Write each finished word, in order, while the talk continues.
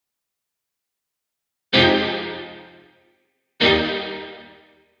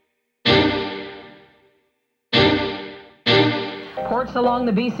Ports along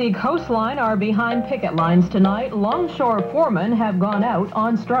the BC coastline are behind picket lines tonight. Longshore foremen have gone out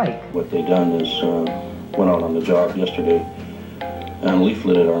on strike. What they done is went out on the job yesterday and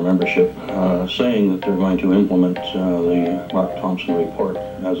leafleted our membership saying that they're going to implement the Mark Thompson report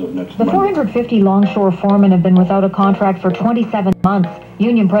as of next month. The 450 longshore foremen have been without a contract for 27 months.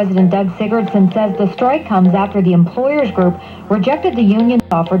 Union President Doug Sigurdsson says the strike comes after the employers group rejected the union's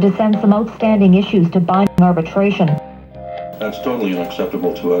offer to send some outstanding issues to binding arbitration. That's totally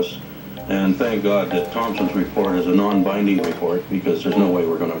unacceptable to us, and thank God that Thompson's report is a non-binding report, because there's no way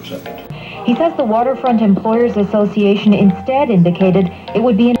we're going to accept it. He says the Waterfront Employers Association instead indicated it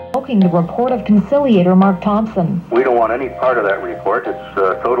would be invoking the report of conciliator Mark Thompson. We don't want any part of that report. It's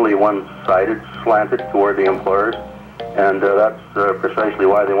totally one-sided, slanted toward the employers, and that's precisely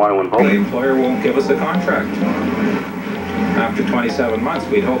why they want to invoke it. The employer won't give us a contract. After 27 months,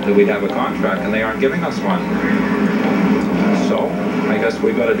 we'd hoped that we'd have a contract, and they aren't giving us one. So I guess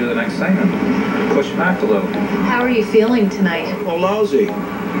we've got to do the next thing and push back a little. How are you feeling tonight? Well, lousy.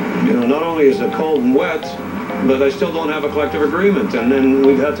 You know, not only is it cold and wet, but I still don't have a collective agreement, and then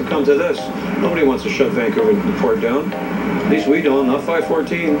we've had to come to this. Nobody wants to shut Vancouver Port down. At least we don't, not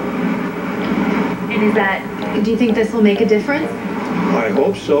 514. And is that, do you think this will make a difference? I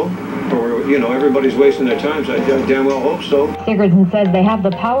hope so. Or, you know, everybody's wasting their time, so I damn well hope so. Sigurdsson says they have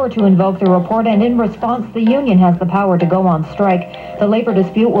the power to invoke the report, and in response, the union has the power to go on strike. The labor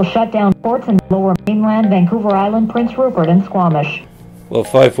dispute will shut down ports in the Lower Mainland, Vancouver Island, Prince Rupert, and Squamish. Well,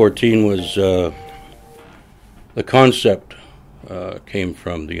 514 was, the concept came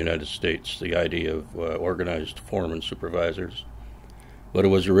from the United States, the idea of organized foreman supervisors. But it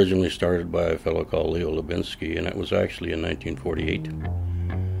was originally started by a fellow called Leo Lubinsky, and it was actually in 1948.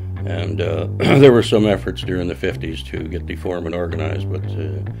 And there were some efforts during the 50s to get the foremen organized, but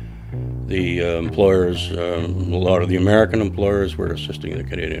the employers, a lot of the American employers were assisting the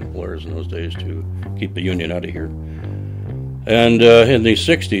Canadian employers in those days to keep the union out of here. And in the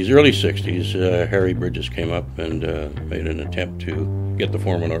 60s, early 60s, Harry Bridges came up and made an attempt to get the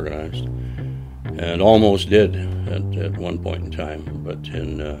foremen organized, and almost did at one point in time, but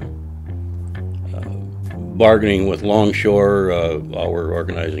in bargaining with Longshore, our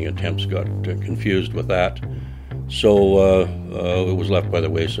organizing attempts got confused with that, so it was left by the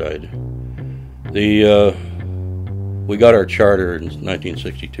wayside. We got our charter in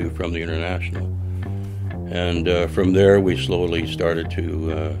 1962 from the International, and from there we slowly started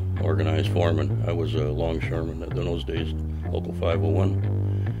to organize foremen. I was a longshoreman in those days, Local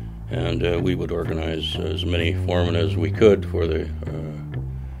 501, and we would organize as many foremen as we could for the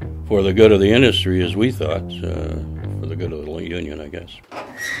good of the industry, as we thought, for the good of the union, I guess.